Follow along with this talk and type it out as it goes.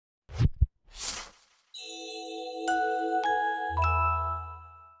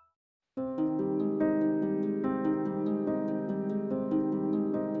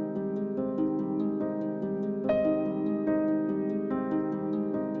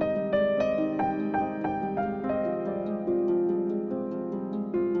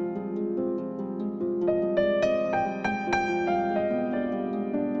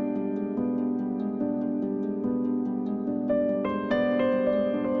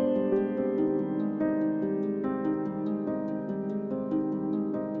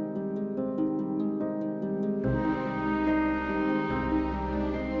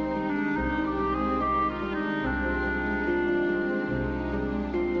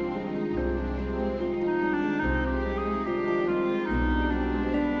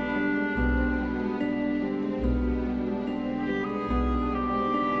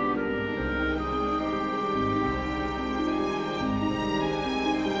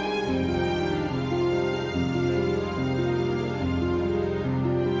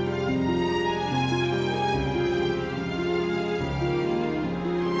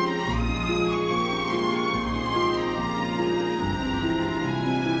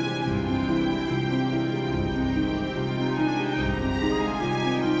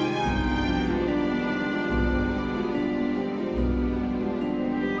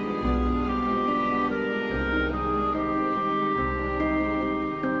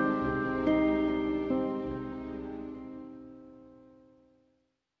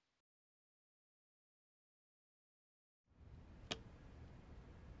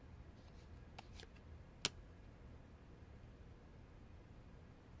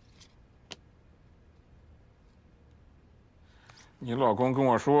你老公跟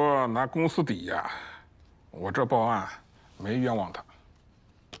我说拿公司抵押，我这报案没冤枉他。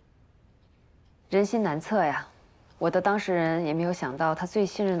人心难测呀，我的当事人也没有想到他最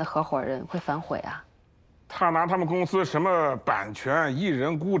信任的合伙人会反悔啊。他拿他们公司什么版权、艺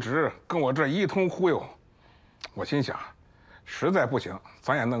人估值，跟我这一通忽悠。我心想，实在不行，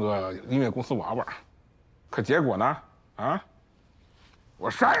咱也弄个音乐公司玩玩。可结果呢？啊，我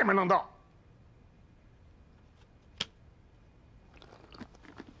啥也没弄到。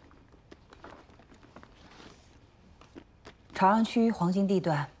 朝阳区黄金地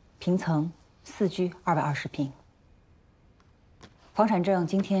段，平层4居220平。房产证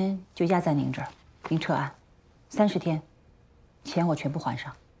今天就押在您这儿，您撤案，30天，钱我全部还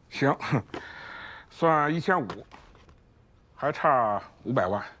上。行，算1500，还差500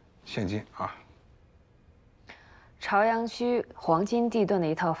万现金啊。朝阳区黄金地段的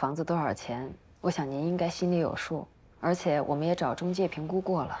一套房子多少钱？我想您应该心里有数，而且我们也找中介评估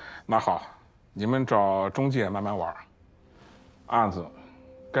过了。那好，你们找中介慢慢玩。 案子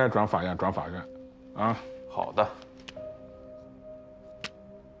该转法院转法院，啊，好的。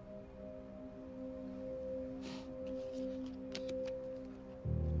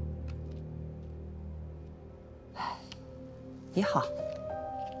也好，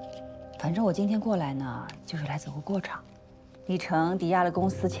反正我今天过来呢，就是来走个过场。李成抵押了公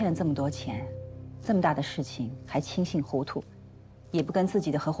司，欠了这么多钱，这么大的事情还轻信糊涂，也不跟自己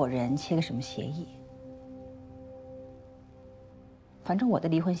的合伙人签个什么协议。 反正我的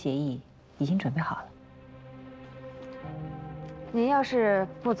离婚协议已经准备好了。您要是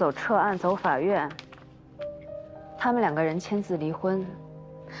不走撤案走法院，他们2个人签字离婚，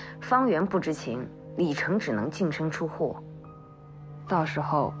方圆不知情，李成只能净身出户。到时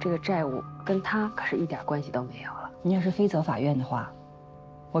候这个债务跟他可是一点关系都没有了。您要是非走法院的话，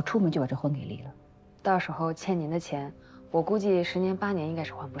我出门就把这婚给离了。到时候欠您的钱，我估计10年8年应该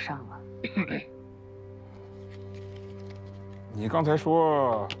是还不上了。你刚才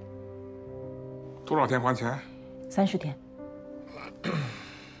说多少天还钱？30天。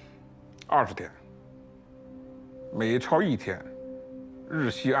20天。每超1天，日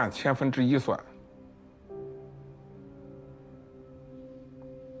息按1/1000算。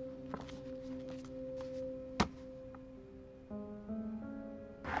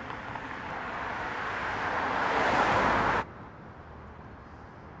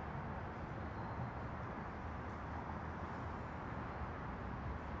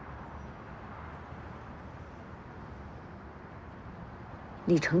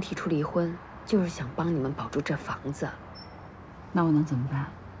李成提出离婚，就是想帮你们保住这房子。那我能怎么办？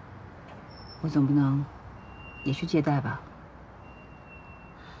我总不能也去借贷吧？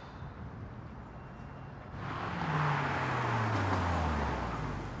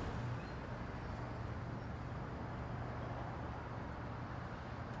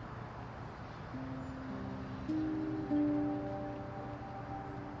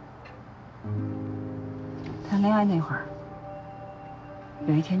谈恋爱那会儿。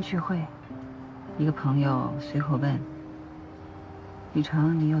 有一天聚会，一个朋友随口问：“李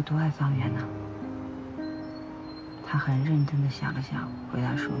成，你有多爱方圆呢？”他很认真地想了想，回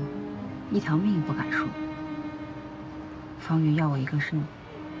答说：“一条命不敢输。方圆要我1个肾，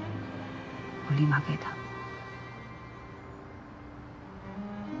我立马给他。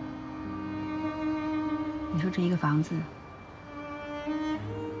你说这一个房子，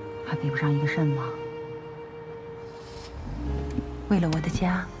还比不上1个肾吗？” 为了我的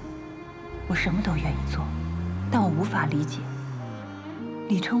家，我什么都愿意做，但我无法理解，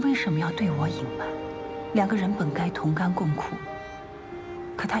李成为什么要对我隐瞒？2个人本该同甘共苦，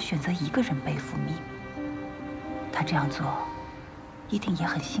可他选择1个人背负秘密。他这样做，一定也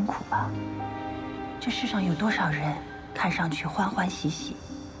很辛苦吧？这世上有多少人看上去欢欢喜喜，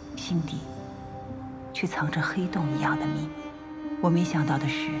心底却藏着黑洞一样的秘密？我没想到的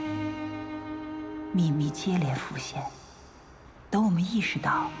是，秘密接连浮现。 等我们意识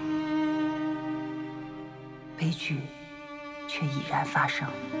到，悲剧却已然发生。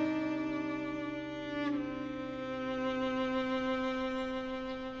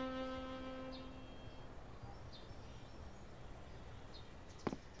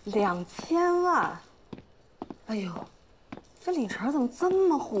2000万！哎呦，这李成怎么这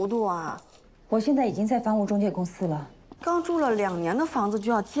么糊涂啊？我现在已经在房屋中介公司了。刚住了2年的房子就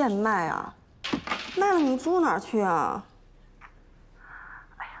要贱卖啊？卖了你住哪儿去啊？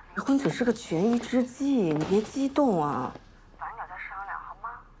 离婚只是个权宜之计，你别激动啊。晚点再商量好吗？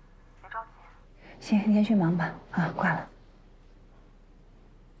别着急。行，你先去忙吧。啊，挂了。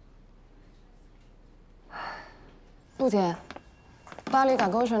陆姐，巴黎港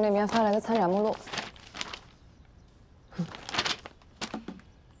工程那边发来的参展目录。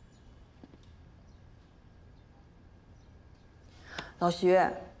老徐，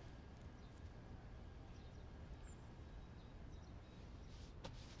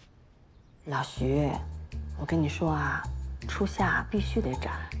老徐，我跟你说啊，初夏必须得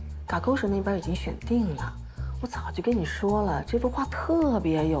斩，嘎沟社那边已经选定了。我早就跟你说了，这幅画特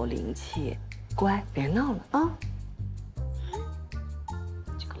别有灵气。乖，别闹了啊！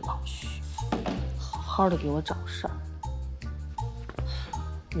这个老徐，好好的给我找事儿。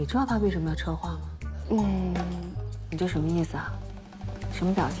你知道他为什么要撤画吗？你这什么意思啊？什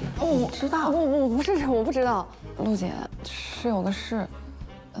么表情？你知道？不是，我不知道。陆姐是有个事，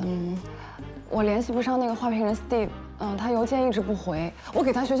我联系不上那个画评人 Steve，他邮件一直不回，我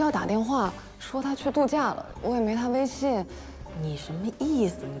给他学校打电话说他去度假了，我也没他微信。你什么意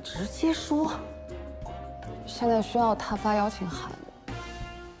思？你直接说。现在需要他发邀请函。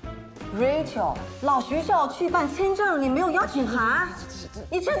Rachel， 老徐是要去办签证，你没有邀请函，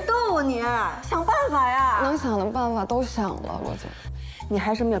你真逗啊你！想办法呀！能想的办法都想了，陆姐。你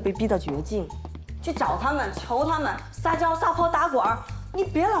还是没有被逼到绝境，去找他们，求他们，撒娇撒泼打滚儿，你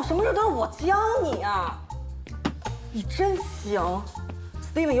别老什么事都是我教你啊！你真行。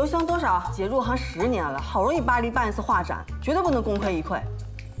Steven 邮箱多少？姐入行10年了，好容易巴黎办一次画展，绝对不能功亏一篑。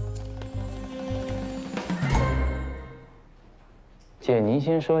姐，您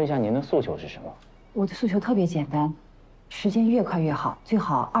先说一下您的诉求是什么？我的诉求特别简单，时间越快越好，最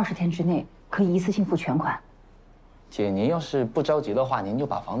好20天之内可以一次性付全款。姐，您要是不着急的话，您就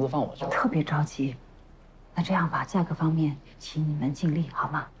把房子放我这儿。特别着急，那这样吧，价格方面，请你们尽力好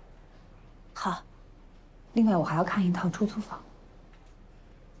吗？好。另外，我还要看一套出租房。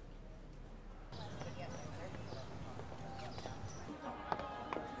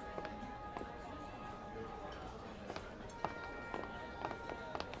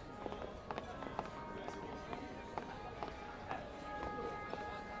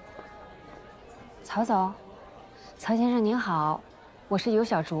曹总，曹先生您好，我是尤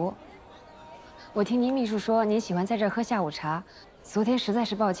小竹。我听您秘书说您喜欢在这儿喝下午茶，昨天实在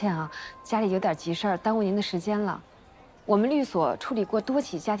是抱歉啊，家里有点急事儿，耽误您的时间了。我们律所处理过多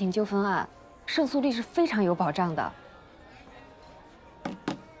起家庭纠纷案，胜诉率是非常有保障的。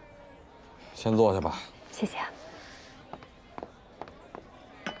先坐下吧。谢谢啊。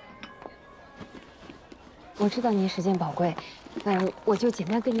我知道您时间宝贵，我就简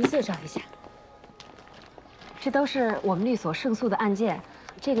单跟您介绍一下。这都是我们律所胜诉的案件，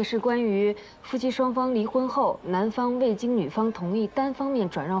这个是关于夫妻双方离婚后，男方未经女方同意单方面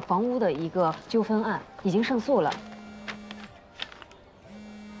转让房屋的一个纠纷案，已经胜诉了。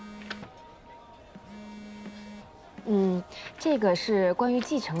这个是关于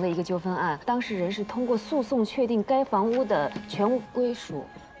继承的一个纠纷案，当事人是通过诉讼确定该房屋的权物归属。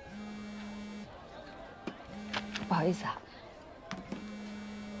不好意思啊。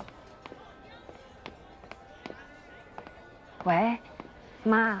喂，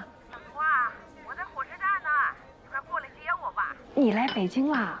妈。小竹啊，我在火车站呢，你快过来接我吧。你来北京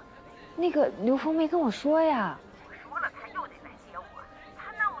啦？那个刘峰没跟我说呀。我说了，他又得来接我，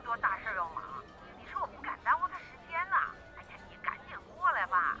他那么多大事要忙，你说我不敢耽误他时间呢。哎呀，你赶紧过来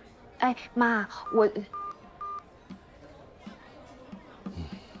吧。哎，妈，我。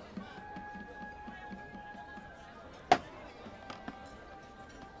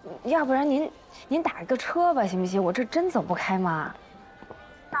要不然您打个车吧，行不行？我这真走不开嘛。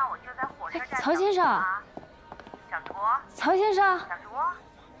那我就在火车站。曹先生。小竹。曹先生。小竹，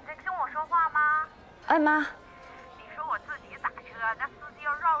你在跟我说话吗？哎妈。你说我自己打车，那司机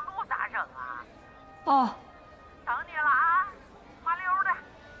要绕路咋整啊？哦。等你了啊，麻溜的。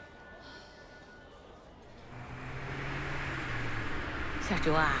小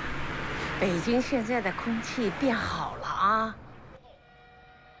竹啊，北京现在的空气变好了啊。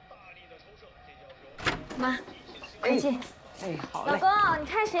妈，快进。哎，好嘞。老公，你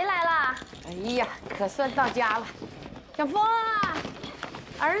看谁来了？哎呀，可算到家了。小峰啊，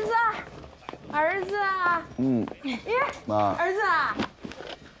儿子，儿子啊。耶，妈。儿子啊，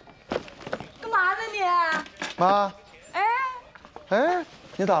干嘛呢你？妈。哎，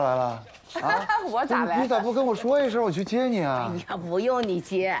你咋来了？啊，我咋来？你咋不跟我说一声，我去接你啊？哎呀，不用你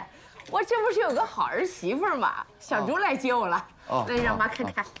接，我这不是有个好儿媳妇吗？小竹来接我了。来，让妈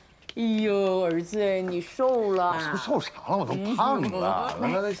看看。哎呦，儿子，你瘦了，瘦啥了？我都胖了。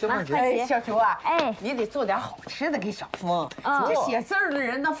来，先慢哎，小竹啊，哎，你得做点好吃的给小峰。这写字儿的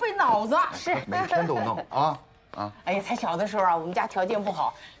人呢，费脑子。是，每天都弄啊。哎呀，他小的时候啊，我们家条件不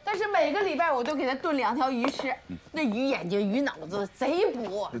好，但是每个礼拜我都给他炖2条鱼吃，那鱼眼睛、鱼脑子贼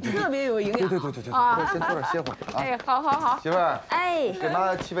补，特别有营养。对，快先坐这歇会儿啊。哎，好。媳妇儿，哎，给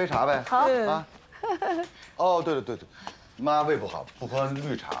妈沏杯茶呗。好啊。哦，对，妈胃不好，不喝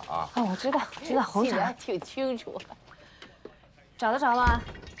绿茶啊。哦，我知道，红茶。挺清楚。找得着吗？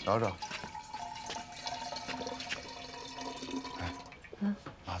找找。哎，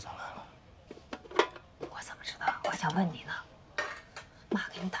妈咋来了？我怎么知道？我想问你呢。妈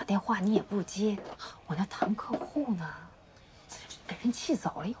给你打电话你也不接，我那谈客户呢，给人气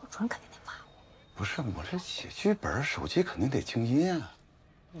走了，一会儿主任肯定得骂我。不是我这写剧本，手机肯定得静音啊。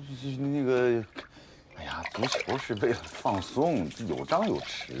那个，哎呀，足球是为了放松，有张有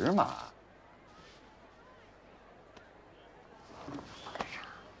弛嘛。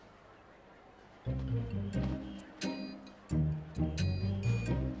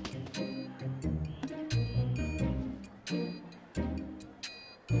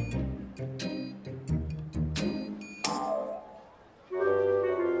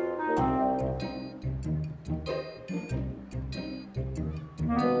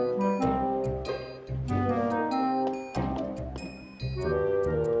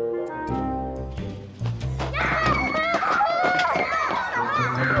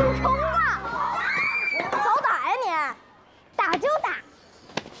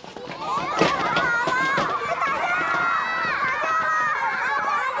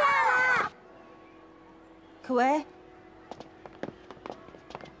 可唯，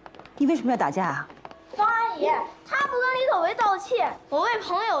你为什么要打架啊？方阿姨，他不跟李可唯道歉，我为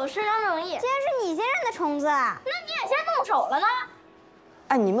朋友伸张正义。竟然是你先认的虫子，那你也先动手了呢？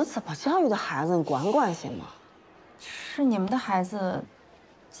哎，你们怎么教育的孩子？你管管行吗？是你们的孩子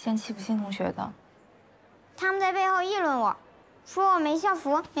先欺负新同学的。他们在背后议论我，说我没校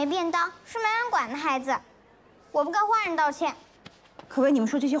服、没便当，是没人管的孩子。我不跟坏人道歉。可唯，你们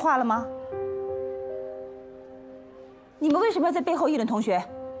说这些话了吗？ 你们为什么要在背后议论同学？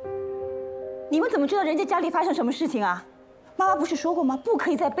你们怎么知道人家家里发生什么事情啊？妈妈不是说过吗？不可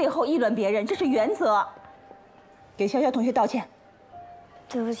以在背后议论别人，这是原则。给潇潇同学道歉。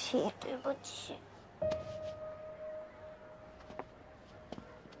对不起，对不起。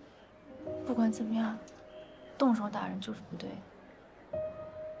不管怎么样，动手打人就是不对。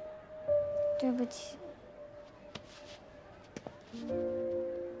对不起。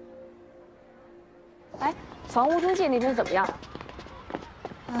 哎，房屋中介那边怎么样？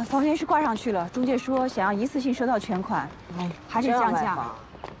房源是挂上去了，中介说想要一次性收到全款，还是降价。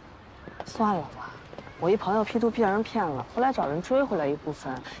算了吧，我一朋友P2P让人骗了，后来找人追回来一部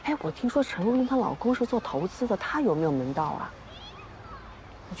分。哎，我听说陈如英她老公是做投资的，他有没有门道啊？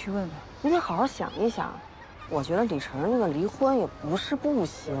我去问问。你得好好想一想。我觉得李晨那个离婚也不是不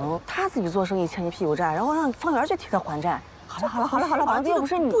行，他自己做生意欠一屁股债，然后让方圆去替他还债。 好了，这个不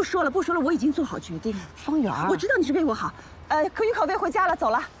是你不说了，我已经做好决定了。方圆，我知道你是为我好。可以考虑回家了，走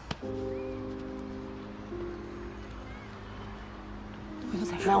了。回头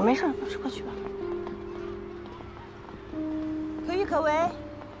再说。我没事，快去吧。可遇可为，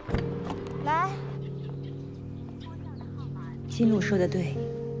来。金路说的对，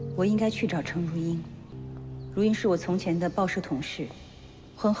我应该去找程如英。如英是我从前的报社同事，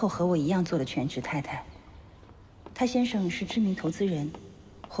婚后和我一样做了全职太太。 他先生是知名投资人，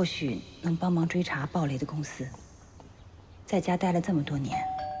或许能帮忙追查暴雷的公司。在家待了这么多年，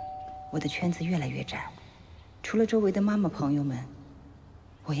我的圈子越来越窄，除了周围的妈妈朋友们，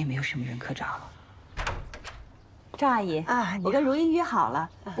我也没有什么人可找了。赵阿姨啊，我跟如英约好了，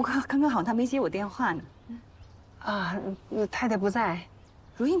不过刚刚好她没接我电话呢。啊，太太不在，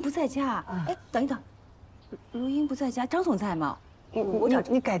如英不在家。哎，等一等，如英不在家，张总在吗？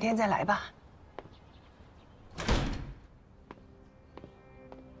你改天再来吧。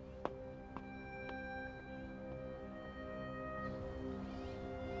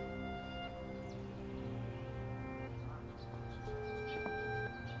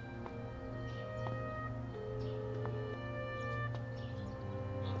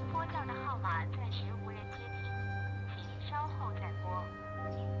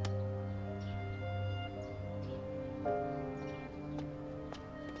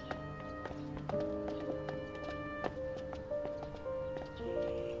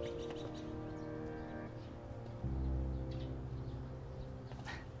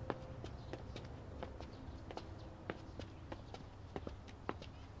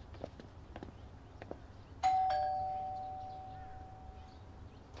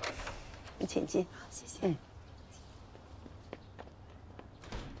 请进，谢谢。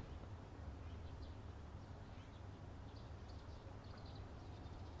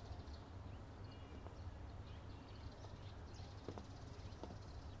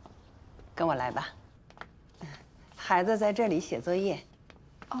跟我来吧。孩子在这里写作业。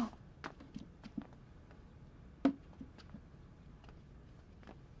哦。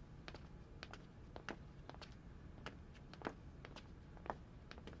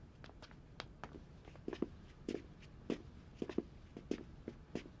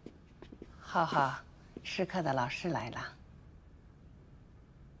浩浩，试课的老师来了。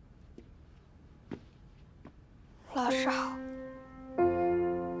老师好。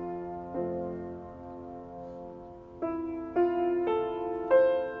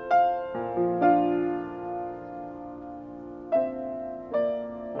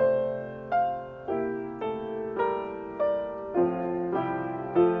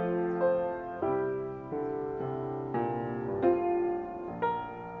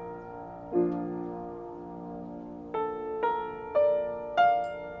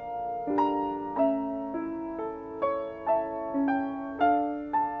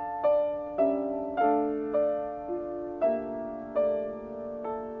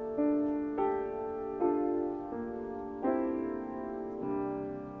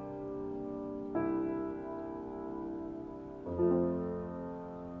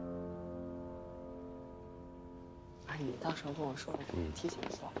你到时候跟我说，提醒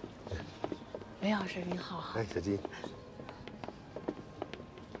我。韦老师您好。哎，小金。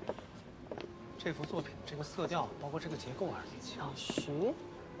这幅作品这个色调，包括这个结构还是挺强。老徐，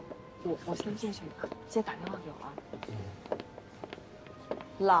我先进去了，姐打电话给我啊。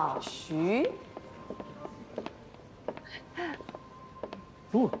老徐。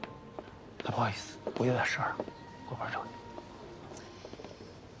露露，不好意思，我有点事儿，过会儿找你。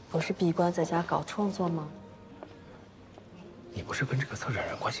不是闭关在家搞创作吗？你不是跟这个策展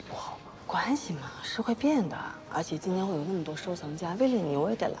人关系不好吗？关系嘛是会变的，而且今年会有那么多收藏家，为了你我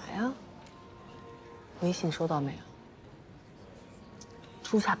也得来啊。微信收到没有？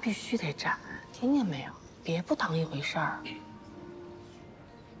初夏必须得展，听见没有？别不当一回事儿。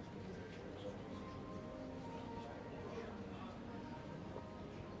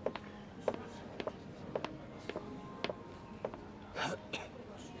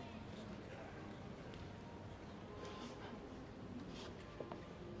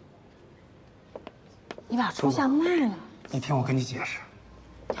你把初夏卖了？你听我跟你解释。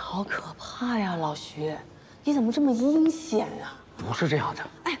你好可怕呀，老徐！你怎么这么阴险啊？不是这样的。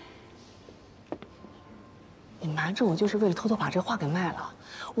哎，你瞒着我就是为了偷偷把这画给卖了，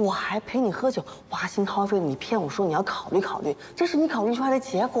我还陪你喝酒，挖心掏肺的，你骗我说你要考虑考虑，这是你考虑出来的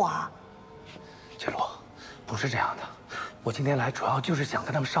结果啊！金露，不是这样的。我今天来主要就是想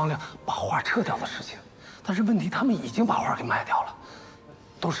跟他们商量把画撤掉的事情，但是问题他们已经把画给卖掉了。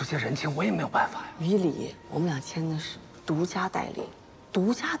都是些人情，我也没有办法呀。于理，我们俩签的是独家代理，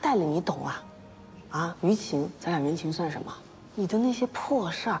独家代理你懂啊？啊，于情，咱俩人情算什么？你的那些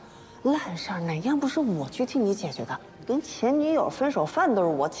破事儿、烂事儿，哪样不是我去替你解决的？连前女友分手饭都是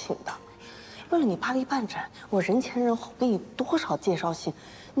我请的。为了你巴黎办展，我人前人后给你多少介绍信？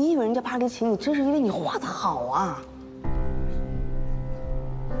你以为人家巴黎请你，真是因为你画得好啊？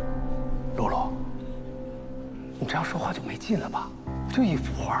露露，你这样说话就没劲了吧？就一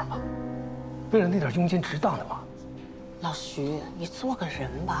幅画嘛，为了那点佣金值当的吗？老徐，你做个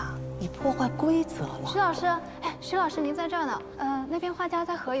人吧，你破坏规则了。徐老师，哎，徐老师您在这儿呢。那边画家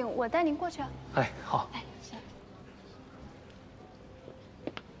在合影，我带您过去。哎，好。哎，行。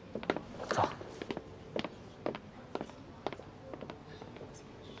走。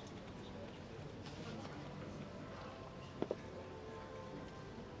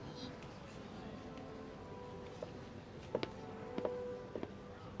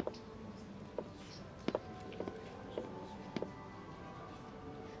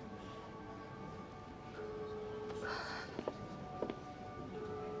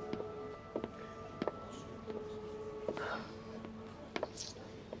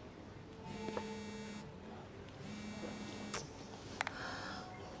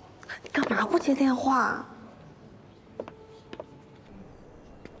干嘛不接电话？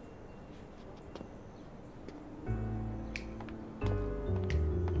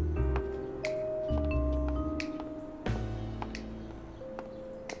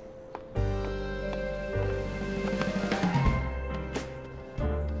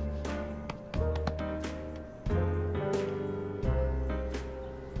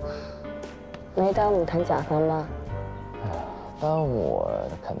没耽误谈甲方吧？耽误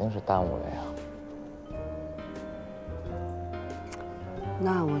肯定是耽误了呀。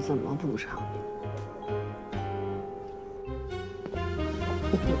那我怎么补偿？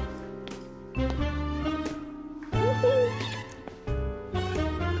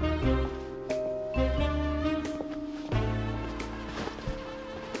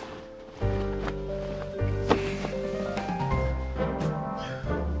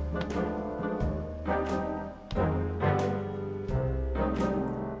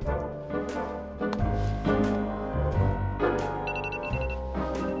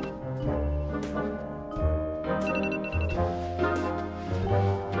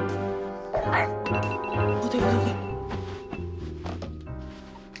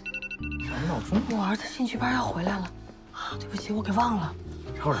啥闹钟？我儿子兴趣班要回来了，啊，对不起，我给忘了。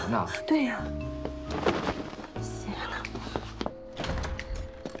超人呢？对呀。谢谢呢。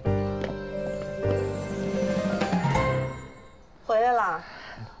回来啦。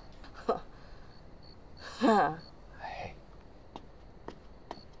哼。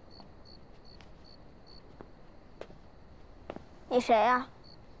你谁呀？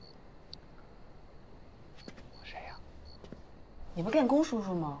你不电工叔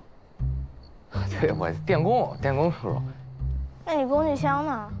叔吗？对，我电工叔叔。那你工具箱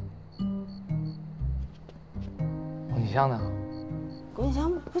呢？工具箱呢？工具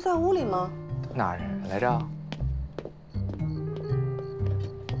箱不在屋里吗？哪儿来着？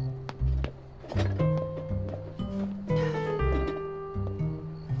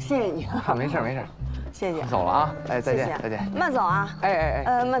谢谢你啊！没事没事，谢谢。走了啊！哎，再见谢谢再见。慢走啊！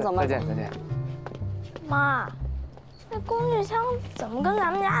慢走慢走。再见再见。妈，那工具箱怎么跟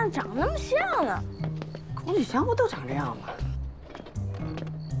咱们家的长那么像呢？工具箱不都长这样吗？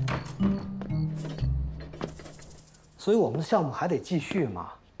所以我们的项目还得继续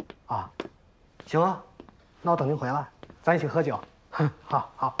嘛，啊，行啊，那我等您回来，咱一起喝酒。好，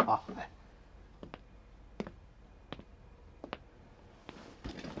好，好，哎。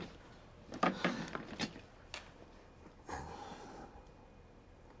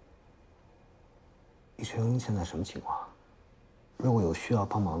李晨现在什么情况？如果有需要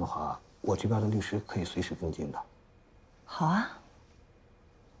帮忙的话，我这边的律师可以随时跟进的。好啊，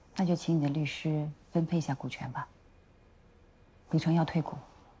那就请你的律师分配一下股权吧。李晨要退股，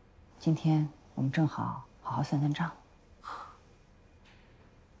今天我们正好好好算算账。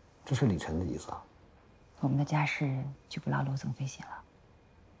这是李晨的意思啊？我们的家事就不劳罗总费心了。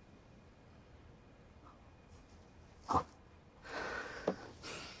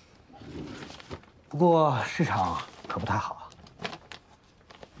不过市场可不太好啊。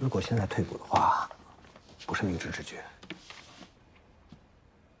如果现在退股的话，不是明智之举。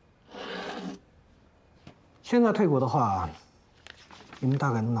现在退股的话，你们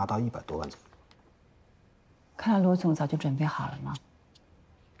大概能拿到100多万左右。看来罗总早就准备好了呢。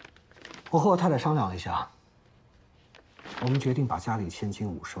我和我太太商量了一下，我们决定把家里现金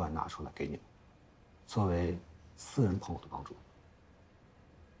50万拿出来给你们，作为私人朋友的帮助。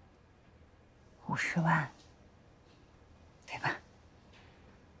50万，对吧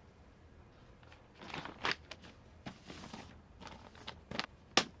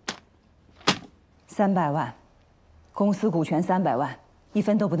？300万，公司股权300万，1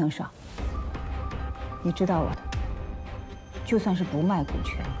分都不能少。你知道我的，就算是不卖股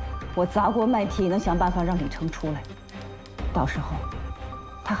权，我砸锅卖铁也能想办法让李成出来。到时候，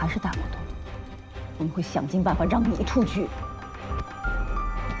他还是大股东，我们会想尽办法让你出局。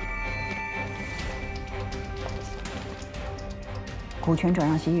股权转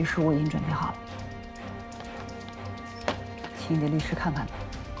让协议书我已经准备好了，请你的律师看看吧。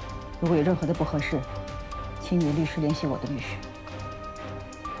如果有任何的不合适，请你的律师联系我的律师。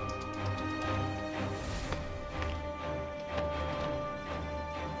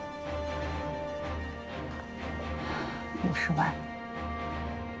50万，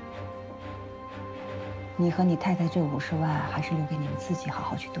你和你太太这50万还是留给你们自己好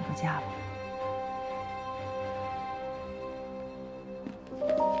好去度个假吧。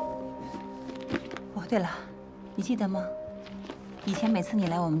对了，你记得吗？以前每次你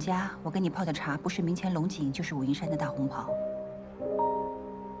来我们家，我给你泡的茶不是明前龙井，就是武夷山的大红袍。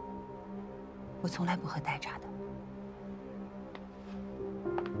我从来不喝代茶的。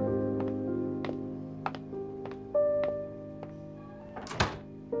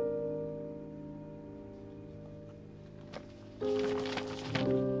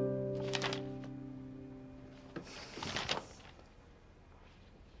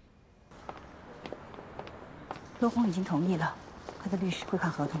罗红已经同意了，他的律师会看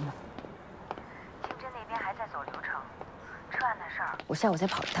合同的。清真那边还在走流程，车案的事儿，我下午再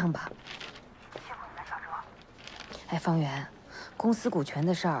跑一趟吧。辛苦你了，小周。哎，方圆，公司股权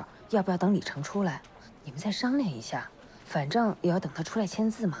的事儿要不要等李成出来？你们再商量一下，反正也要等他出来签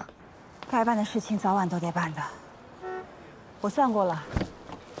字嘛。该办的事情早晚都得办的。我算过了，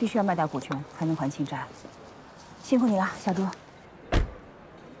必须要卖掉股权才能还清债。辛苦你了，小朱。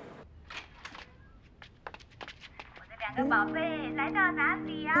2个宝贝来到哪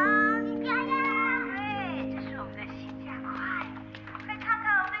里呀？新家呀！对，这是我们的新家，快看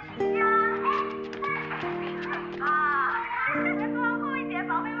看我们的新家！哎，很棒！往后一点，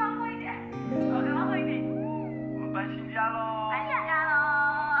宝贝，往后一点，宝贝，往后一点。我们搬新家喽！搬新家喽！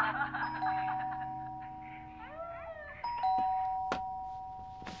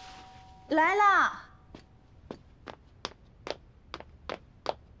来啦！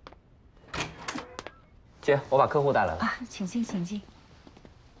姐，我把客户带来了。啊，请进，请进。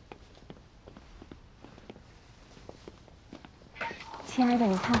亲爱的，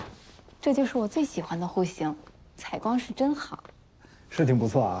你看，这就是我最喜欢的户型，采光是真好。是挺不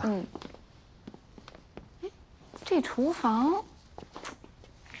错啊。嗯。哎，这厨房，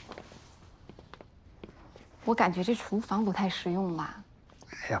我感觉这厨房不太实用吧？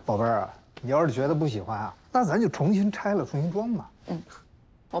哎呀，宝贝儿啊，你要是觉得不喜欢啊，那咱就重新拆了，重新装嘛。嗯，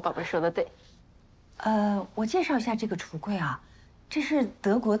我宝贝说的对。我介绍一下这个橱柜啊，这是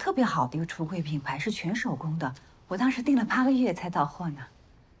德国特别好的一个橱柜品牌，是全手工的。我当时订了8个月才到货呢。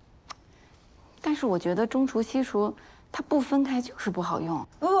但是我觉得中厨西厨它不分开就是不好用。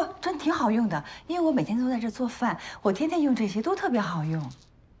不，真挺好用的，因为我每天都在这做饭，我天天用这些，都特别好用。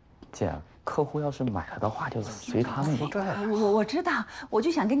姐，客户要是买了的话，就随他们吧。我知道，我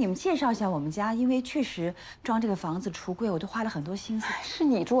就想跟你们介绍一下我们家，因为确实装这个房子橱柜，我都花了很多心思。是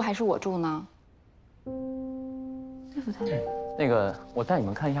你住还是我住呢？对不对？那个，我带你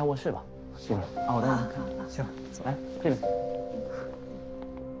们看一下卧室吧。这边啊，我带你们看。行，走，来这边。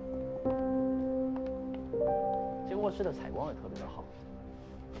这卧室的采光也特别的好。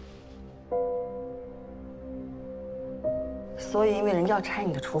所以因为人家要拆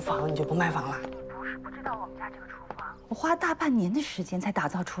你的厨房，你就不卖房了？你不是不知道我们家这个厨房，我花大半年的时间才打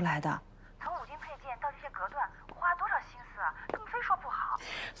造出来的。从五金配件到这些隔断，我花了多少心思啊！他们非说不好。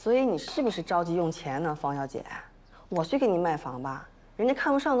所以你是不是着急用钱呢，方小姐？我去给你卖房吧，人家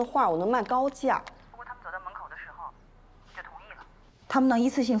看不上的画我能卖高价。不过他们走到门口的时候，我就同意了。他们能一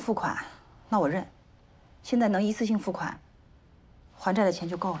次性付款，那我认。现在能一次性付款，还债的钱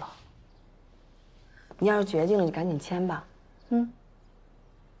就够了。你要是决定了，就赶紧签吧。嗯。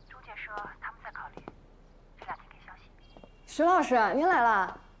中介说他们在考虑，这2天给消息。石老师，您来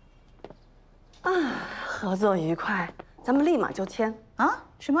了。啊，合作愉快，咱们立马就签啊？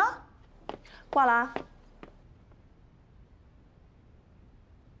什么？挂了啊。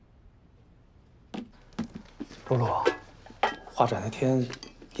露露，画展那天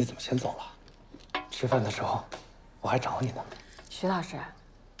你怎么先走了？吃饭的时候我还找你呢。徐老师，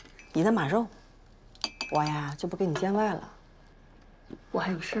你的马肉，我呀就不给你见外了，我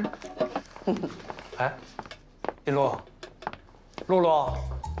还有事。哎，林露，露露，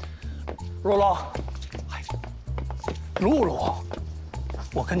露露，哎，露露，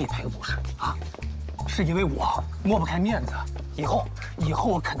我跟你赔个不是啊，是因为我抹不开面子，以后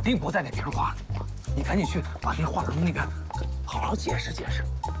我肯定不再给别人画了。你赶紧去把那画廊那边好好解释解释。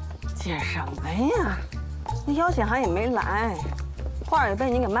解什么呀？那姚显涵也没来，画也被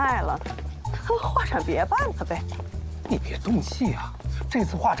你给卖了，画展别办了呗。你别动气啊，这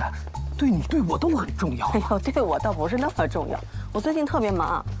次画展对你对我都很重要。哎呦，对我倒不是那么重要，我最近特别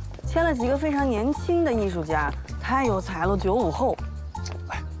忙，签了几个非常年轻的艺术家，太有才了，95后。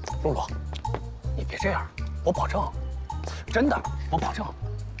哎，露露，你别这样，我保证，真的，我保证。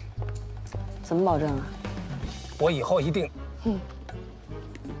怎么保证啊？我以后一定。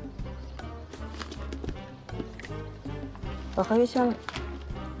把合约签了，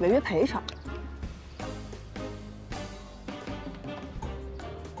违约赔偿。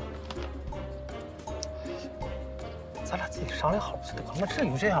咱俩自己商量好不就得了吗？至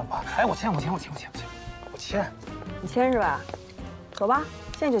于这样吗？哎，我签。你签是吧？走吧，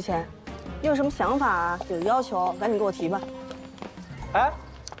现在就签。你有什么想法啊？有要求，赶紧给我提吧。哎，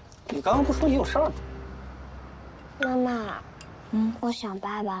你刚刚不说你有事儿吗？妈妈，我想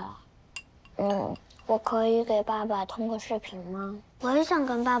爸爸了。我可以给爸爸通个视频吗？我也想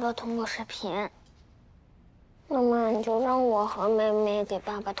跟爸爸通个视频。妈妈，你就让我和妹妹给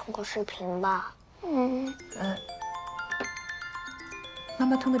爸爸通个视频吧。妈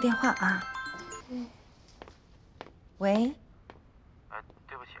妈通个电话啊。喂。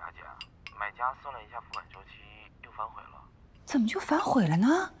对不起啊，姐，买家算了一下付款周期，又反悔了。怎么就反悔了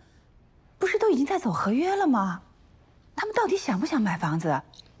呢？不是都已经在走合约了吗？他们到底想不想买房子？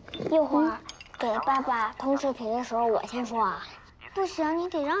一会儿给爸爸通视频的时候，我先说啊。不行，你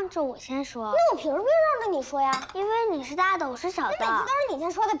得让着我先说。那我凭什么要让着你说呀？因为你是大的，我是小的。每次都是你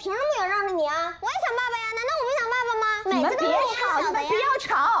先说的，凭什么我要让着你啊？我也想爸爸呀，难道我没想爸爸吗？你们别吵，你们不要吵。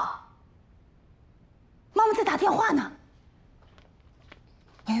妈妈在打电话呢。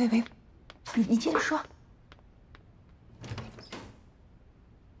喂，你接着说。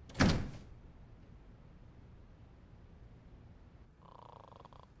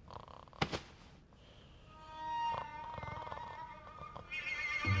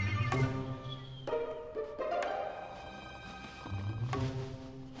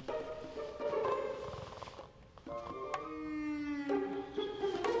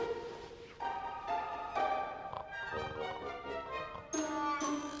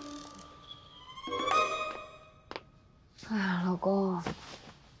公。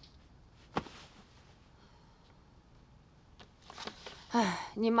哎，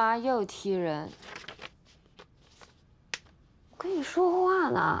你妈又踢人。我跟你说话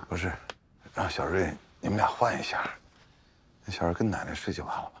呢。不是，让小瑞你们俩换一下，那小瑞跟奶奶睡就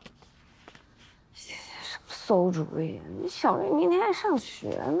完了吧。什么馊主意！你小瑞明天还上学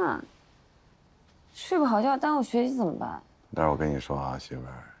呢，睡不好觉耽误学习怎么办？但是我跟你说啊，媳妇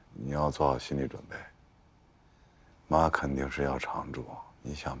儿，你要做好心理准备。妈肯定是要常住，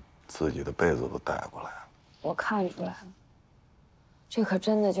你想自己的被子都带过来了。我看出来了，这可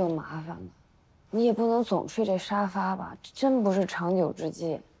真的就麻烦了。你也不能总睡这沙发吧，这真不是长久之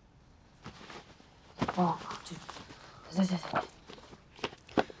计。哦，行，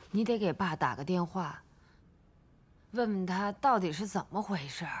你得给爸打个电话，问问他到底是怎么回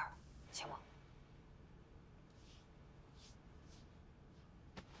事儿，行吗？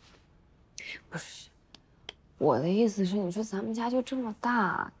不是，我的意思是，你说咱们家就这么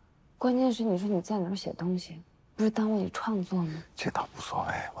大，关键是你说你在哪儿写东西，不是耽误你创作吗？这倒无所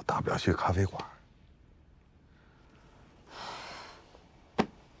谓，我大不了去咖啡馆。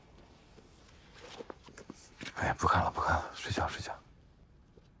哎，不看了，睡觉。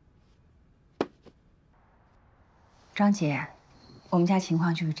张姐，我们家情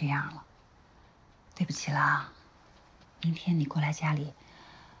况就是这样了，对不起了啊。明天你过来家里，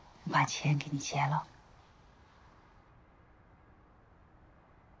我把钱给你结了。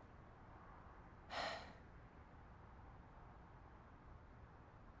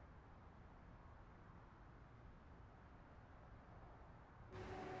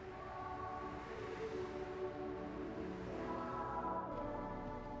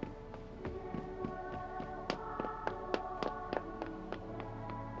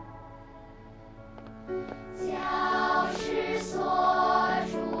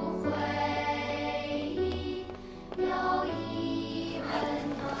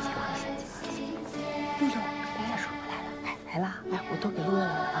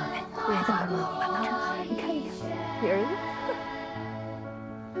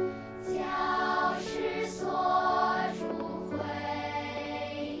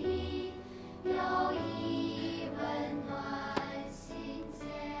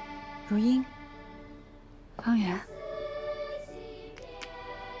如英，方圆，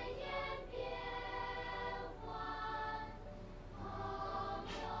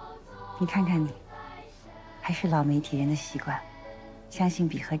你看看你，还是老媒体人的习惯，相信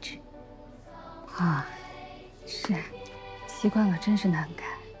笔和纸。啊，是，习惯了真是难改。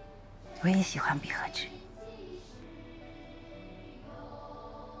我也喜欢笔和纸。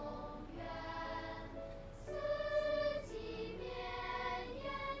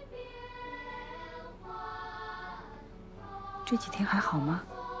这几天还好吗？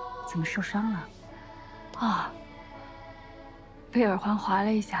怎么受伤了？啊，被耳环划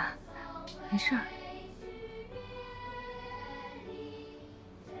了一下，没事儿。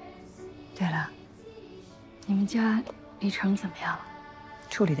对了，你们家李成怎么样了？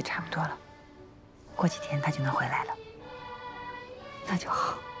处理的差不多了，过几天他就能回来了。那就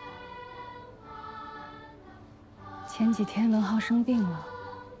好。前几天文浩生病了，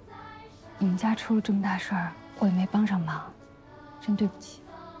你们家出了这么大事儿，我也没帮上忙。真对不起。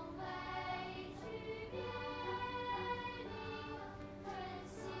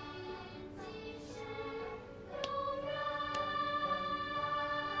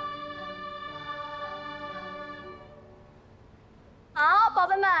好，宝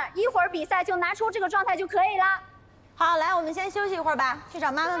贝们，一会儿比赛就拿出这个状态就可以了。好，来，我们先休息一会儿吧，去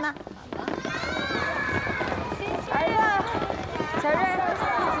找妈妈们。儿子，小瑞，一起，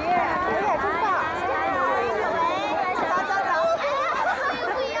我也知道。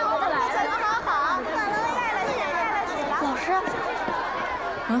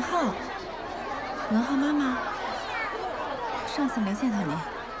文浩妈妈，上次没见到你。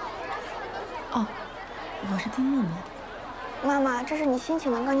哦，我是丁木木。妈妈，这是你新请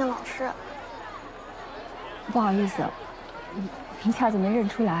的钢琴老师。不好意思，一下子没认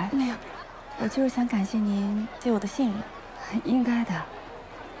出来。没有，我就是想感谢您对我的信任。应该的。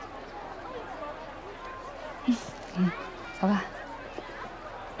走吧。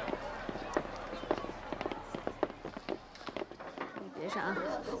别上啊！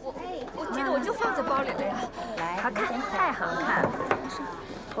我记得我就放在包里了呀。好看，太好看了。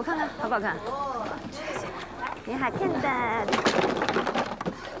我看看好不好看？挺好看的。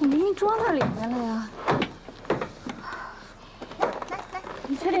你明明装那里面了呀。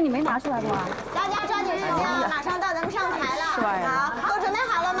你确定你没拿出来过啊？大家抓紧时间啊，马上到咱们上台了。是吧？好，都准备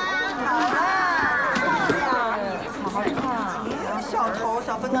好了吗？好了。好好看。小头，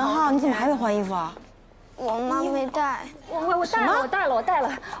小分头。文浩，你怎么还没换衣服啊？我妈没带。我带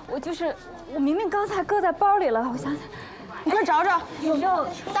了，我明明刚才搁在包里了，我想。你快找找，有没有？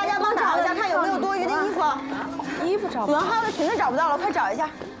大家帮找一下，看有没有多余的衣服。衣服找不到。文浩的裙子找不到了，快找一下。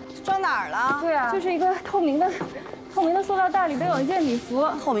装哪儿了？对啊，就是一个透明的塑料袋，里边有一件礼服。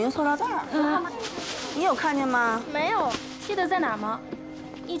透明塑料袋。你有看见吗？没有。记得在哪儿吗？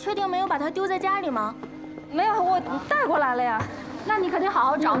你确定没有把它丢在家里吗？没有，我带过来了呀。那你可得好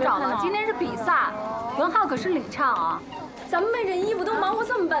好找找了，今天是比赛，文浩可是领唱啊。咱们为这衣服都忙活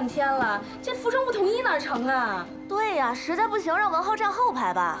这么半天了，这服装不统一哪成啊？对呀，实在不行让文浩站后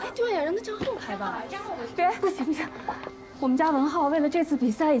排吧。哎，对呀，让他站后排吧。别，不行，我们家文浩为了这次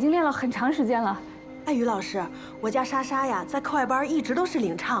比赛已经练了很长时间了。哎，于老师，我家莎莎呀，在课外班一直都是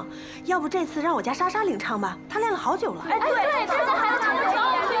领唱，要不这次让我家莎莎领唱吧？她练了好久了。哎，对，这次还有唱歌挺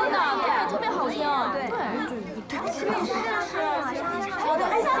好听的，对，特别好听。对，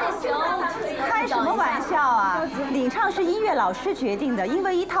开什么玩笑啊！领唱是音乐老师决定的，因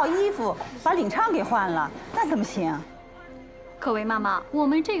为一套衣服把领唱给换了，那怎么行？可为妈妈，我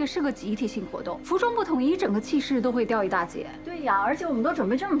们这个是个集体性活动，服装不统一，整个气势都会掉一大截。对呀，而且我们都准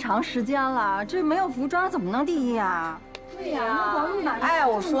备这么长时间了，这没有服装怎么能第一啊？对呀，哎，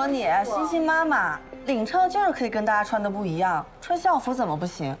我说你，欣欣妈妈，领唱就是可以跟大家穿的不一样，穿校服怎么不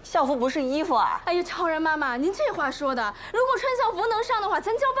行？校服不是衣服啊！哎呀，超人妈妈，您这话说的，如果穿校服能上的话，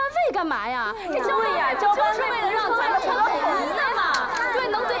咱交班费干嘛呀？这交班呀，就是为了让咱们穿统一的嘛。对，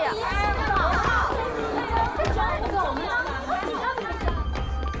能对呀。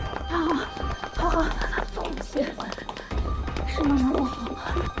好，对不起，是妈妈不好，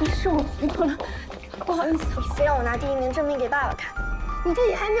是我糊涂了，不好意思。你非让我拿第1名证明给爸爸看，你自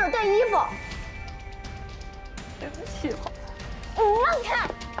己还没有带衣服。对不起，你让开！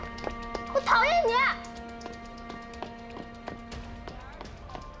我讨厌你！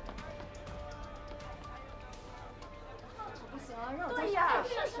对呀，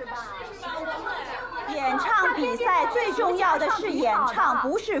是吧？演唱比赛最重要的是演唱，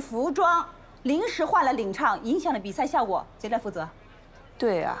不是服装。临时换了领唱，影响了比赛效果，谁来负责？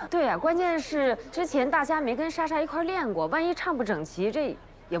对呀，关键是之前大家没跟莎莎一块练过，万一唱不整齐，这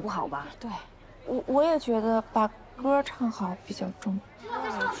也不好吧？对，我也觉得把歌唱好比较重要。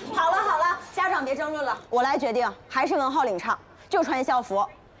好了，家长别争论了，我来决定，还是文浩领唱，就穿校服。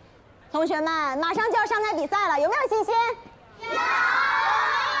同学们，马上就要上台比赛了，有没有信心？有！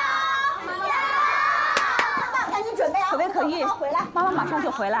赶紧准备啊！可为可遇，回来，妈妈马上就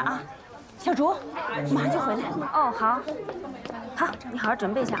回来啊。小竹，马上就回来。哦，好，你好好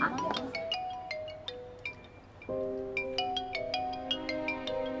准备一下啊。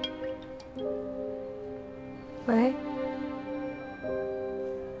喂，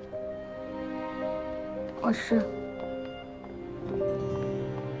我是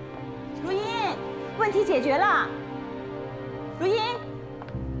如音，问题解决了。如音，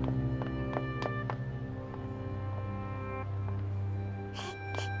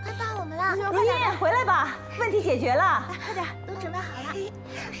快到我们了，如音，回来吧，问题解决了。来，快点，都准备好了。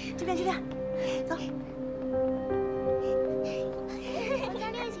这边，走。我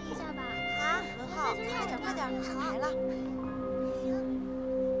再练习一下吧。好，文浩，快点，上台了。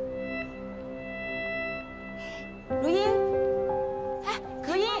如音，哎，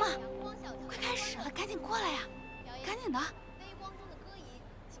如音，快开始了，赶紧过来呀，赶紧的。微光中的歌吟，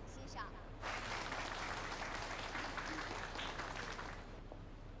请欣赏。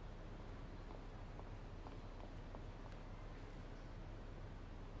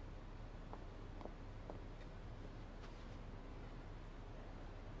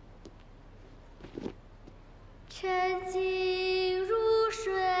沉浸入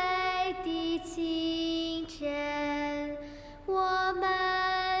水的清晨，我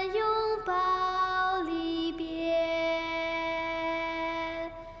们拥抱离别。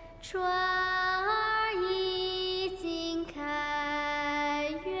船儿已经开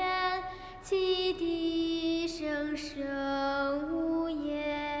远，汽笛声声无言。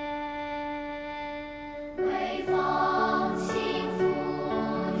微风轻拂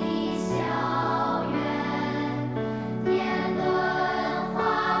你校园。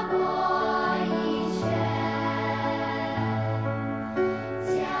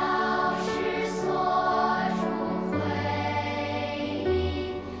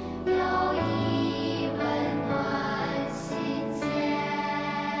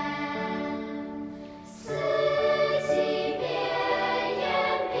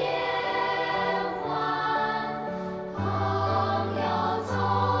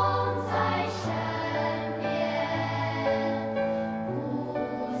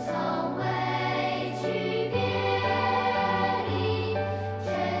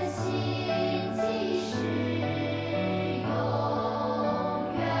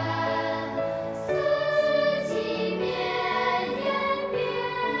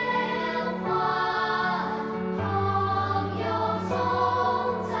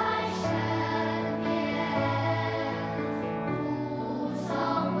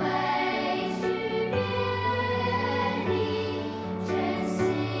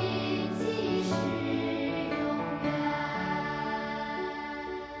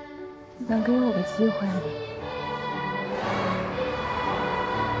能给我个机会吗？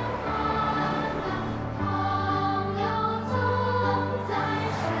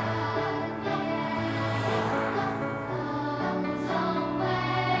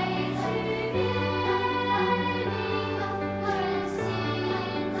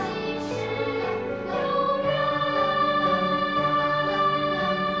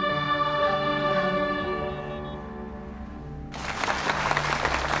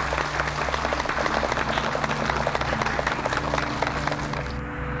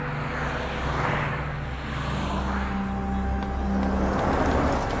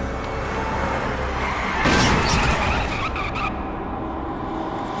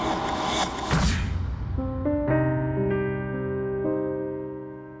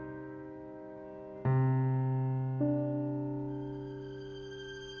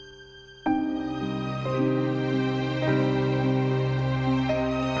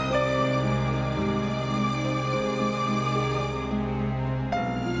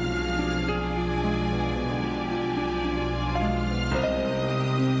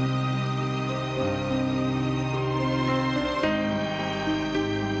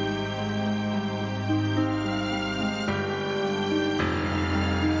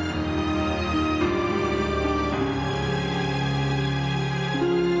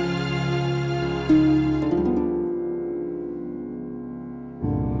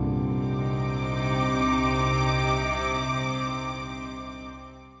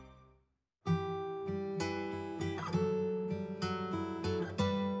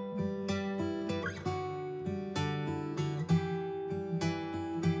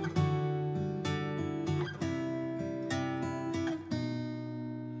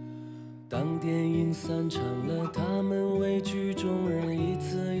当电影散场了，他们为剧中人一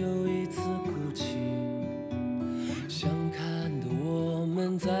次又一次哭泣。想看的我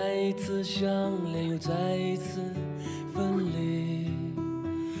们再一次相恋，又再一次分离。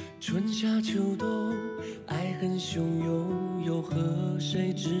春夏秋冬，爱恨汹涌，又和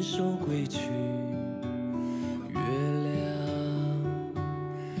谁执手归去？月亮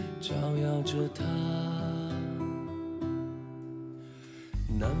照耀着他。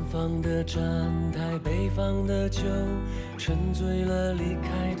南方的站台，北方的酒，沉醉了离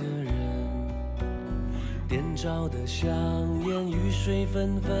开的人。点着的香烟，雨水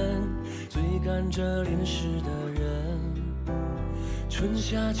纷纷，追赶着淋湿的人。春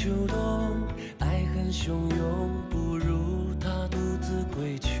夏秋冬，爱恨汹涌，不如他独自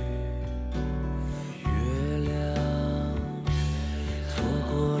归去。月亮错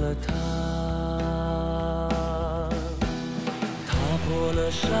过了他。过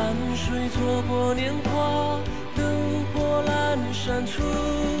了山水，错过年华，灯火阑珊处，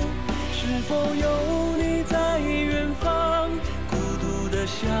是否有你在远方，孤独的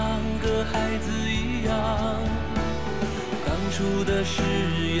像个孩子一样。当初的誓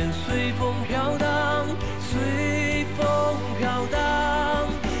言随风飘荡，随风飘荡，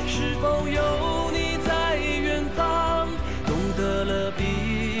是否有你在远方，懂得了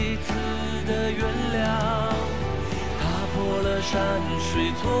彼此的原谅。过了山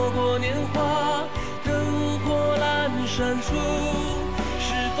水，错过年华，灯火阑珊处，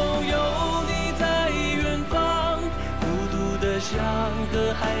是否有你在远方，孤独的像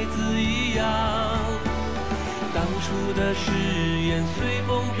个孩子一样。当初的誓言随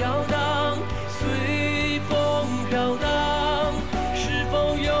风飘荡，随风飘荡，是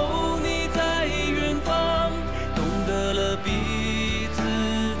否有你在远方，懂得了彼此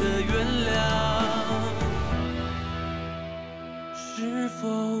的原谅。是否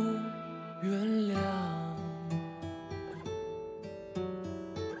原谅？